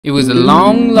It was a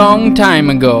long, long time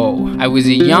ago. I was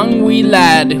a young wee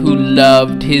lad who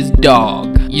loved his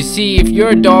dog. You see, if you're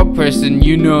a dog person,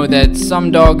 you know that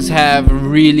some dogs have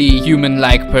really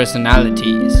human-like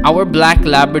personalities. Our black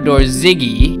Labrador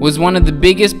Ziggy was one of the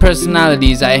biggest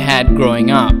personalities I had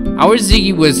growing up. Our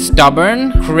Ziggy was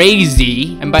stubborn,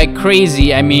 crazy, and by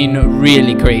crazy I mean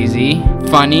really crazy,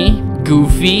 funny,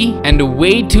 goofy, and a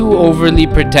way too overly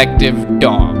protective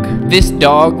dog. This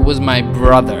dog was my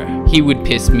brother. He would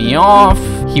piss me off,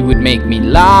 he would make me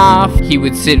laugh, he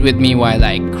would sit with me while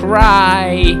I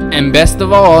cry, and best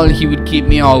of all, he would keep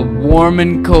me all warm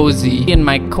and cozy in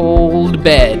my cold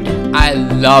bed. I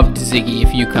loved Ziggy,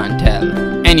 if you can't tell.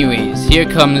 Anyways, here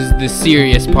comes the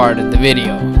serious part of the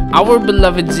video. Our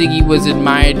beloved Ziggy was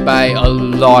admired by a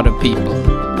lot of people.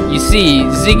 You see,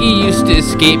 Ziggy used to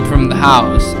escape from the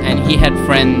house, and he had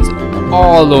friends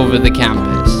all over the campus.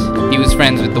 He was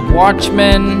friends with the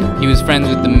watchman, he was friends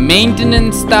with the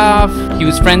maintenance staff, he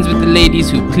was friends with the ladies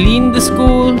who cleaned the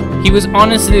school. He was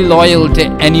honestly loyal to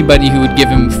anybody who would give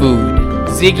him food.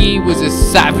 Ziggy was a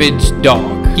savage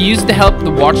dog. He used to help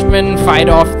the watchman fight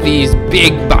off these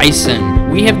big bison.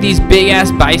 We have these big ass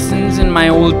bisons in my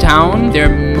old town.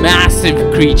 They're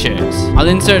massive creatures. I'll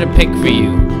insert a pic for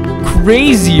you.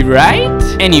 Crazy, right?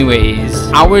 Anyways,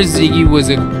 our Ziggy was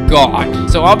a god.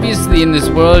 So obviously in this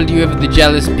world you have the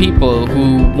jealous people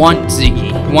who want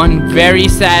Ziggy. One very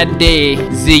sad day,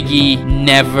 Ziggy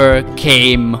never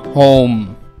came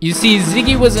home. You see,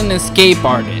 Ziggy was an escape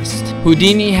artist.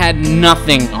 Houdini had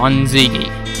nothing on Ziggy.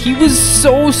 He was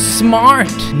so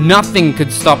smart. Nothing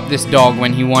could stop this dog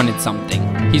when he wanted something.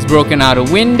 He's broken out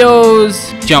of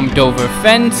windows, jumped over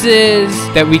fences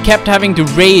that we kept having to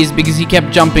raise because he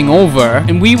kept jumping over.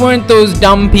 And we weren't those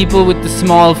dumb people with the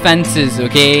small fences,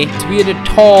 okay? We had a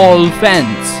tall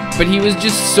fence, but he was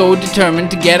just so determined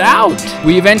to get out.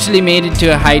 We eventually made it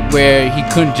to a height where he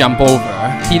couldn't jump over.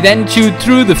 He then chewed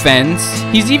through the fence.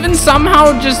 He's even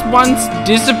somehow just once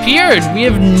disappeared. We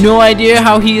have no idea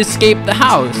how he escaped the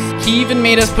house. He even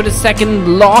made us put a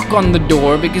second lock on the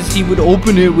door because he would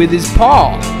open it with his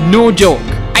paw. No joke.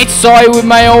 I saw it with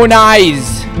my own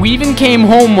eyes. We even came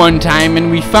home one time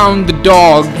and we found the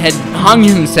dog had hung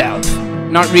himself.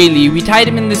 Not really. We tied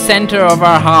him in the center of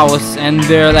our house and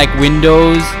there are like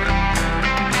windows.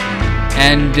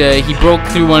 And he broke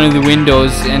through one of the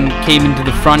windows and came into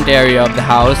the front area of the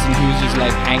house and he was just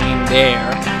like hanging there.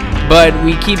 But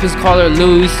we keep his collar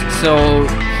loose so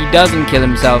he doesn't kill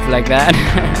himself like that.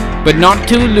 But not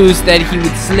too loose that he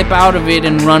would slip out of it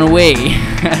and run away.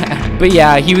 But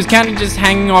yeah, he was kind of just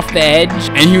hanging off the edge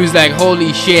and he was like,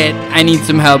 holy shit, I need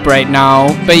some help right now.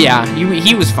 But yeah,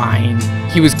 he was fine.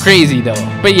 He was crazy though.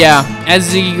 But yeah,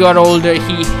 as Ziggy got older,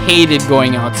 he hated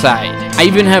going outside. I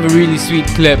even have a really sweet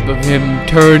clip of him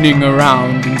turning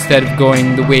around instead of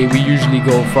going the way we usually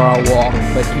go for our walk.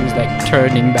 But he was like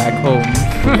turning back home.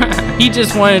 He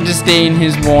just wanted to stay in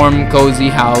his warm, cozy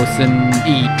house and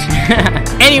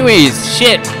eat. Anyways,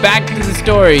 shit, back to the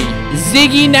story.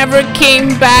 Ziggy never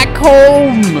came back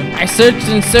home. I searched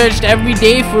and searched every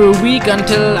day for a week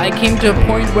until I came to a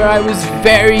point where I was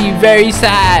very, very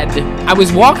sad. I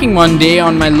was walking one day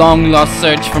on my long lost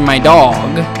search for my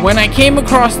dog when I came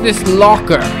across this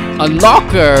locker. A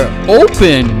locker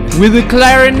open with a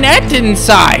clarinet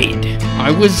inside.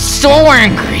 I was so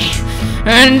angry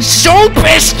and so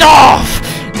pissed off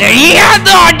that he had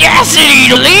the audacity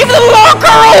to leave the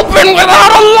locker open without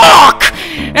a lock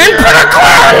and put a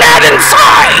clarinet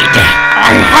inside.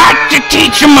 I had to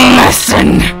teach him a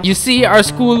lesson. You see, our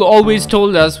school always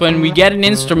told us when we get an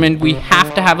instrument, we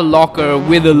have to have a locker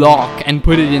with a lock and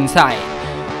put it inside.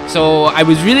 So I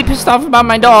was really pissed off about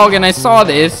my dog and I saw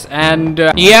this and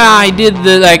yeah, I did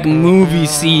the like movie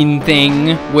scene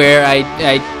thing where I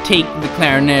take the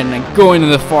clarinet and I go into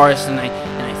the forest and I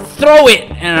throw it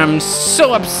and I'm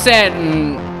so upset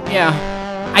and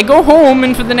yeah. I go home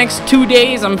and for the next 2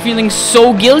 days I'm feeling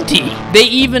so guilty. They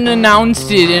even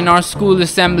announced it in our school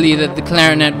assembly that the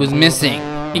clarinet was missing.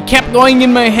 It kept going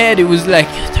in my head. It was like,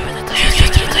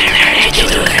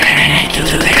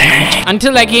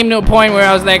 until I came to a point where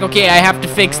I was like, okay, I have to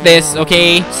fix this,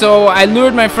 okay? So I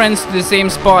lured my friends to the same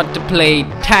spot to play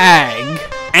tag.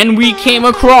 And we came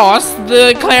across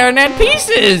the clarinet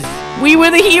pieces. We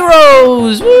were the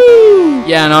heroes! Woo!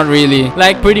 Yeah, not really.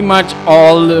 Like pretty much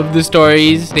all of the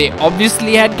stories, they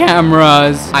obviously had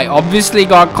cameras. I obviously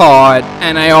got caught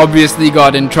and I obviously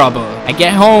got in trouble. I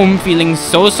get home feeling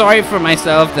so sorry for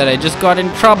myself that I just got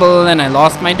in trouble and I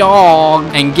lost my dog.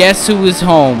 And guess who was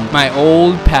home? My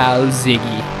old pal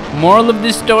Ziggy. Moral of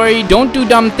this story, don't do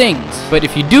dumb things. But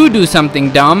if you do something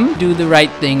dumb, do the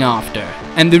right thing after.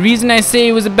 And the reason I say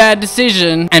it was a bad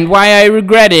decision and why I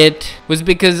regret it was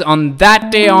because on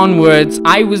that day onwards,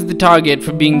 I was the target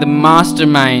for being the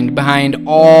mastermind behind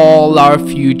all our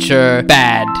future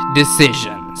bad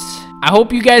decisions. I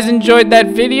hope you guys enjoyed that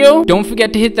video. Don't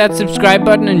forget to hit that subscribe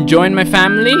button and join my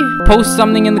family. Post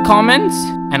something in the comments,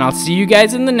 and I'll see you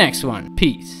guys in the next one.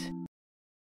 Peace.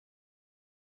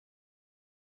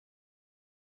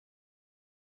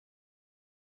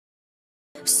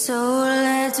 So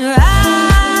let's ride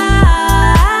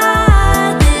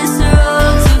this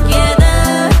road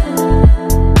together.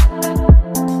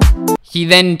 He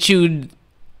then chewed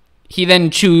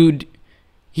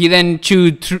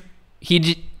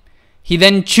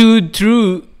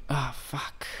through. Oh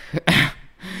fuck.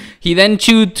 He then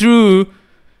chewed through.